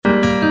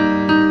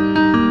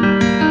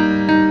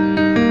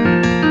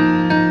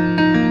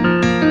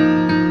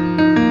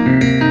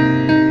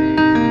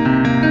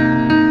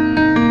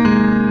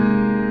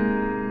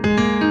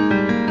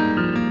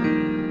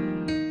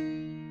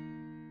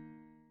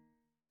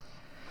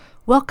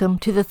Welcome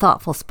to The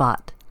Thoughtful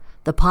Spot,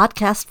 the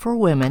podcast for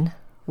women,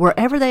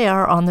 wherever they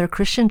are on their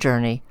Christian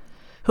journey,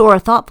 who are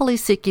thoughtfully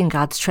seeking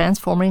God's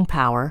transforming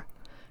power,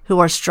 who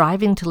are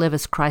striving to live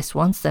as Christ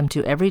wants them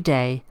to every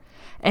day,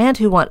 and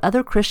who want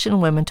other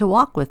Christian women to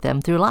walk with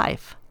them through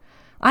life.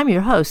 I'm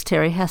your host,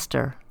 Terry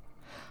Hester.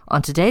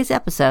 On today's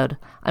episode,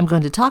 I'm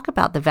going to talk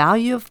about the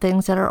value of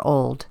things that are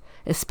old,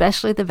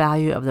 especially the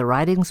value of the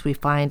writings we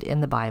find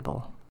in the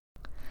Bible.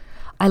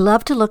 I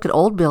love to look at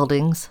old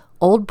buildings,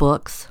 old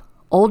books,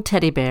 old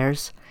teddy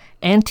bears,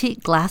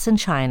 antique glass and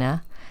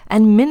china,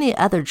 and many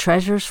other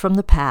treasures from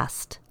the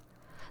past.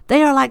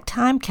 They are like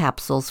time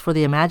capsules for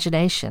the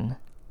imagination.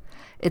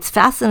 It's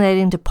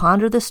fascinating to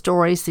ponder the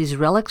stories these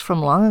relics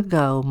from long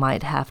ago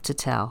might have to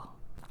tell.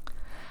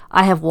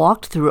 I have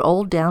walked through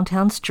old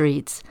downtown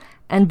streets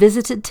and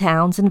visited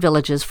towns and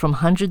villages from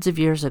hundreds of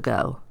years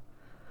ago.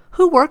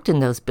 Who worked in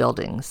those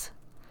buildings?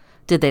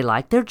 Did they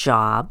like their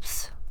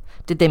jobs?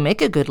 Did they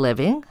make a good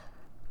living?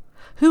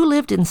 Who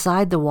lived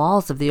inside the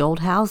walls of the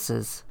old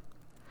houses?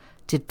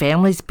 Did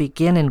families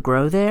begin and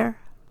grow there?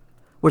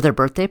 Were there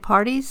birthday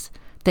parties,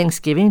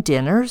 Thanksgiving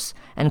dinners,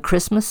 and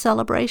Christmas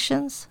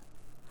celebrations?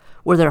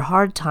 Were there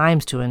hard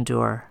times to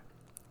endure?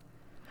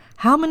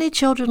 How many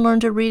children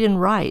learned to read and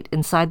write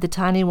inside the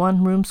tiny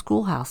one-room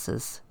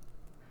schoolhouses?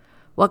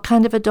 What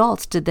kind of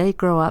adults did they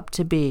grow up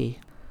to be?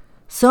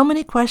 So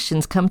many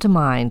questions come to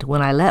mind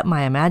when I let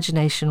my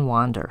imagination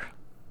wander.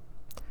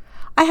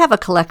 I have a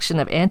collection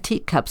of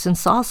antique cups and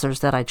saucers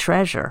that I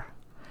treasure.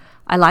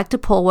 I like to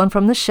pull one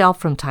from the shelf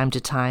from time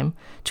to time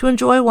to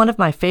enjoy one of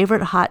my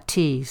favorite hot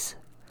teas.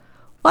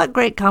 What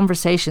great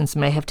conversations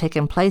may have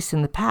taken place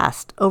in the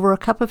past over a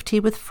cup of tea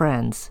with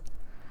friends?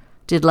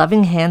 Did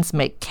loving hands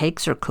make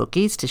cakes or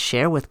cookies to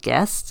share with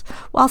guests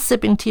while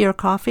sipping tea or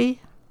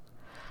coffee?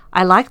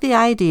 I like the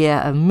idea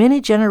of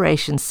many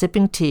generations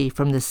sipping tea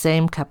from the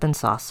same cup and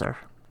saucer.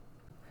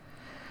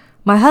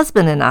 My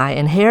husband and I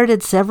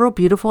inherited several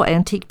beautiful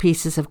antique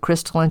pieces of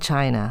crystal and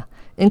china,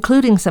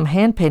 including some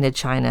hand-painted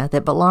china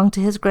that belonged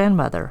to his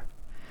grandmother.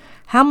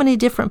 How many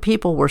different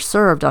people were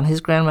served on his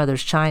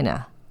grandmother's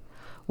china?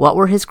 What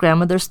were his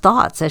grandmother's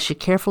thoughts as she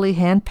carefully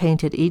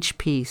hand-painted each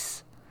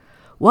piece?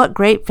 What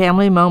great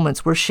family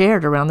moments were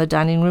shared around the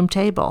dining room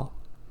table?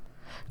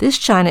 This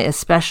china is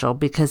special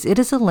because it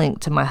is a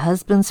link to my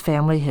husband's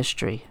family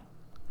history.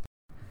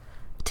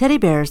 Teddy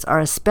bears are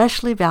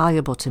especially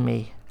valuable to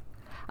me.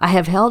 I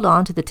have held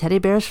on to the teddy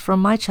bears from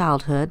my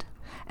childhood,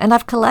 and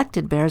I've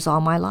collected bears all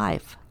my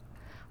life.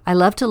 I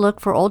love to look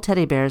for old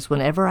teddy bears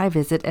whenever I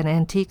visit an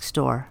antique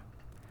store.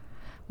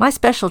 My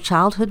special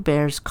childhood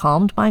bears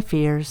calmed my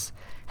fears,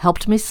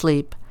 helped me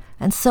sleep,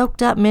 and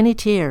soaked up many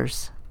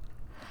tears.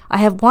 I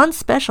have one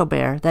special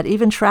bear that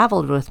even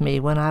traveled with me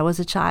when I was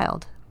a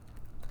child.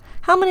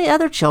 How many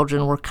other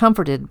children were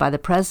comforted by the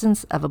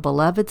presence of a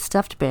beloved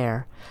stuffed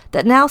bear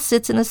that now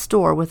sits in a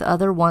store with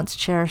other once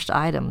cherished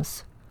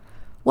items?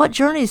 What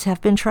journeys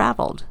have been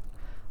traveled?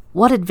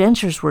 What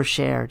adventures were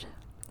shared?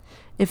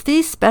 If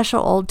these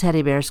special old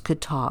teddy bears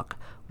could talk,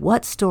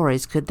 what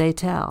stories could they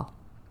tell?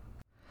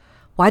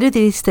 Why do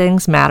these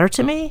things matter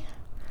to me?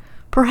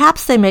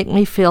 Perhaps they make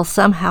me feel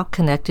somehow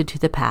connected to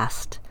the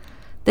past.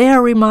 They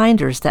are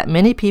reminders that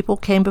many people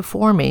came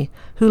before me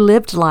who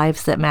lived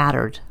lives that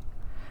mattered.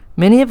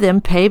 Many of them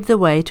paved the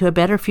way to a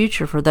better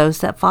future for those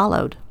that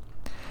followed.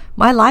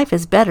 My life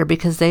is better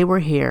because they were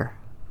here.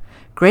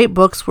 Great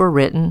books were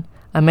written,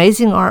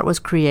 amazing art was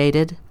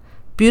created,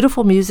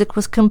 beautiful music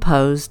was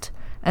composed,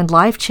 and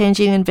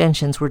life-changing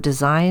inventions were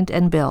designed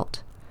and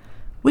built.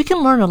 We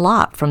can learn a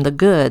lot from the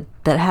good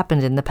that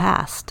happened in the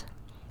past.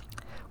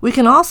 We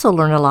can also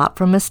learn a lot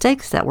from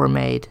mistakes that were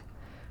made.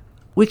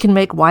 We can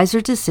make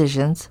wiser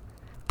decisions,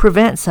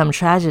 prevent some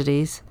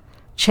tragedies,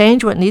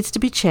 change what needs to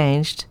be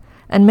changed,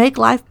 and make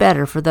life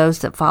better for those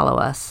that follow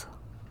us.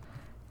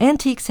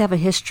 Antiques have a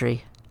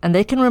history, and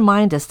they can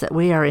remind us that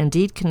we are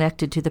indeed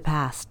connected to the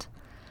past.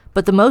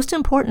 But the most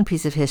important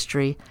piece of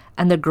history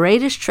and the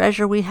greatest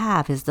treasure we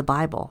have is the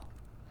Bible.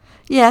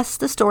 Yes,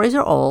 the stories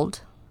are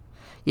old.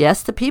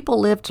 Yes, the people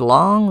lived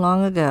long,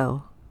 long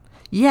ago.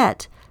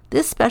 Yet,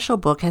 this special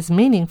book has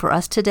meaning for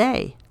us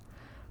today.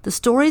 The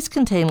stories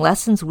contain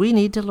lessons we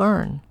need to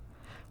learn.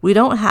 We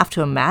don't have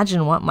to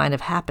imagine what might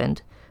have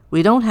happened.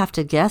 We don't have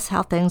to guess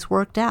how things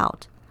worked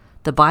out.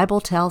 The Bible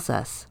tells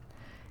us.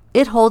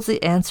 It holds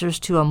the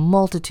answers to a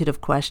multitude of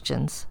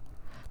questions.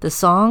 The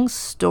songs,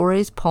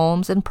 stories,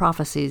 poems, and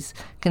prophecies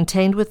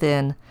contained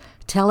within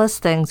tell us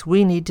things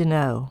we need to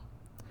know.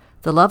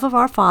 The love of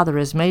our Father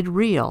is made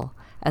real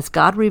as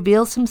God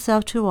reveals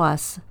himself to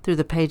us through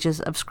the pages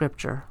of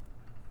Scripture.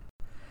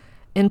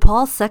 In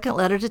Paul's second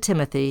letter to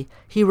Timothy,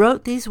 he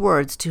wrote these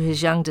words to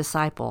his young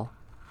disciple.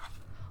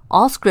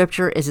 All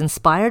Scripture is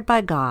inspired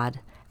by God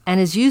and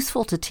is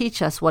useful to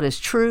teach us what is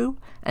true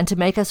and to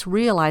make us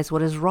realize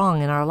what is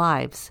wrong in our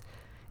lives.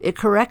 It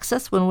corrects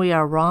us when we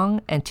are wrong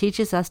and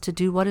teaches us to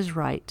do what is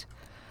right.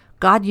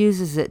 God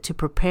uses it to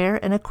prepare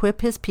and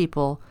equip his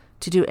people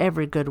to do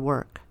every good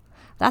work.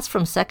 That's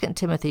from 2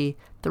 Timothy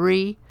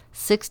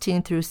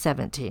 3:16 through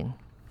 17.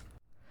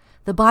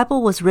 The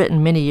Bible was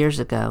written many years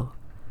ago,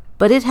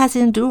 but it has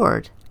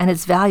endured, and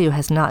its value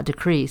has not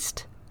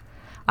decreased.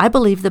 I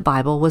believe the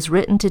Bible was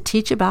written to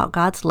teach about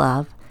God's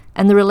love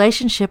and the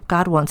relationship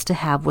God wants to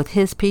have with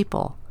His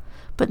people,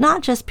 but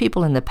not just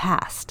people in the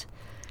past.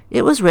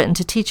 It was written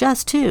to teach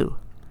us too,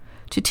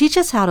 to teach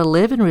us how to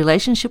live in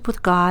relationship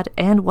with God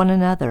and one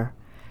another,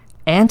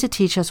 and to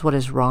teach us what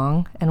is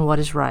wrong and what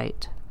is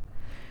right.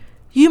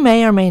 You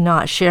may or may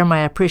not share my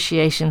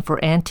appreciation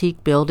for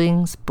antique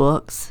buildings,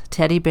 books,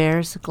 teddy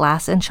bears,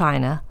 glass, and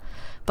china,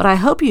 but I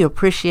hope you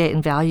appreciate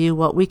and value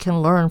what we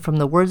can learn from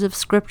the words of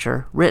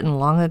Scripture written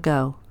long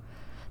ago.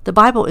 The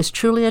Bible is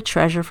truly a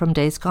treasure from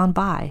days gone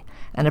by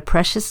and a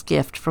precious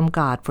gift from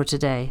God for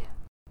today.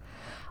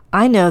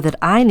 I know that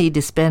I need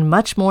to spend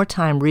much more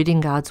time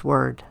reading God's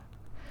Word.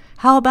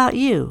 How about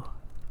you?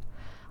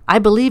 I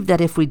believe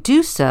that if we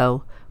do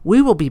so,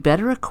 we will be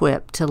better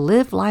equipped to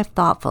live life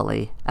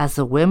thoughtfully as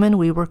the women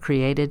we were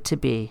created to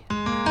be.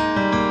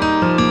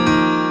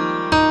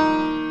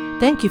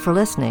 Thank you for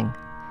listening.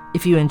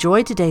 If you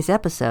enjoyed today's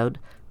episode,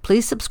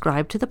 please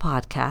subscribe to the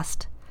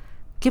podcast,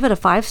 give it a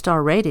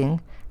 5-star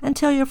rating, and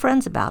tell your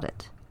friends about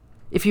it.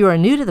 If you are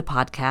new to the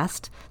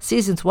podcast,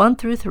 seasons 1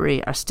 through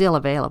 3 are still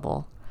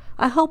available.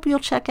 I hope you'll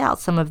check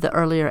out some of the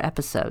earlier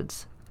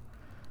episodes.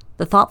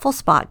 The Thoughtful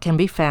Spot can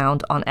be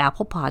found on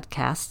Apple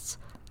Podcasts,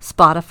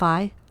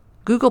 Spotify,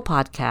 Google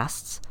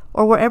Podcasts,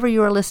 or wherever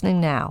you are listening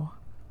now.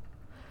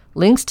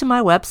 Links to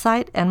my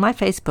website and my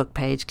Facebook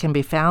page can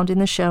be found in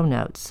the show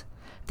notes.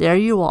 There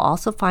you will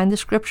also find the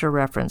scripture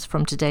reference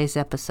from today's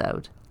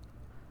episode.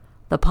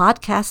 The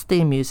podcast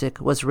theme music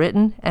was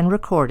written and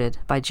recorded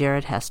by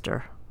Jared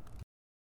Hester.